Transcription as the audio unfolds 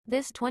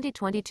This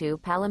 2022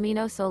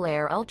 Palomino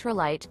Solaire Ultra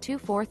Lite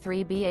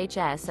 243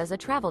 BHS is a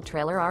travel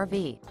trailer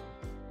RV.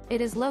 It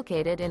is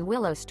located in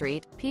Willow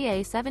Street,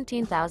 PA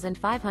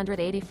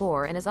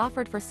 17584 and is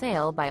offered for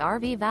sale by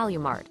RV Value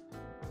Mart.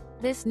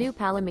 This new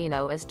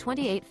Palomino is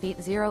 28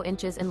 feet 0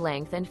 inches in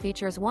length and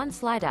features one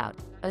slide-out,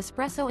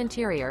 Espresso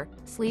interior,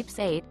 sleeps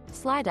 8,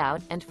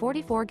 slide-out, and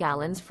 44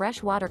 gallons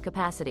fresh water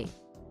capacity.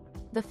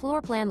 The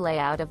floor plan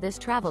layout of this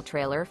travel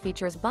trailer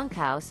features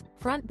bunkhouse,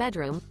 front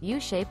bedroom,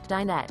 U-shaped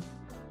dinette.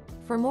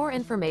 For more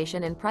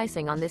information and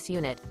pricing on this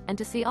unit, and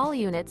to see all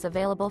units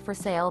available for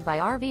sale by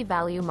RV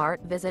Value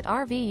Mart, visit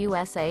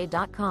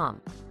RVUSA.com.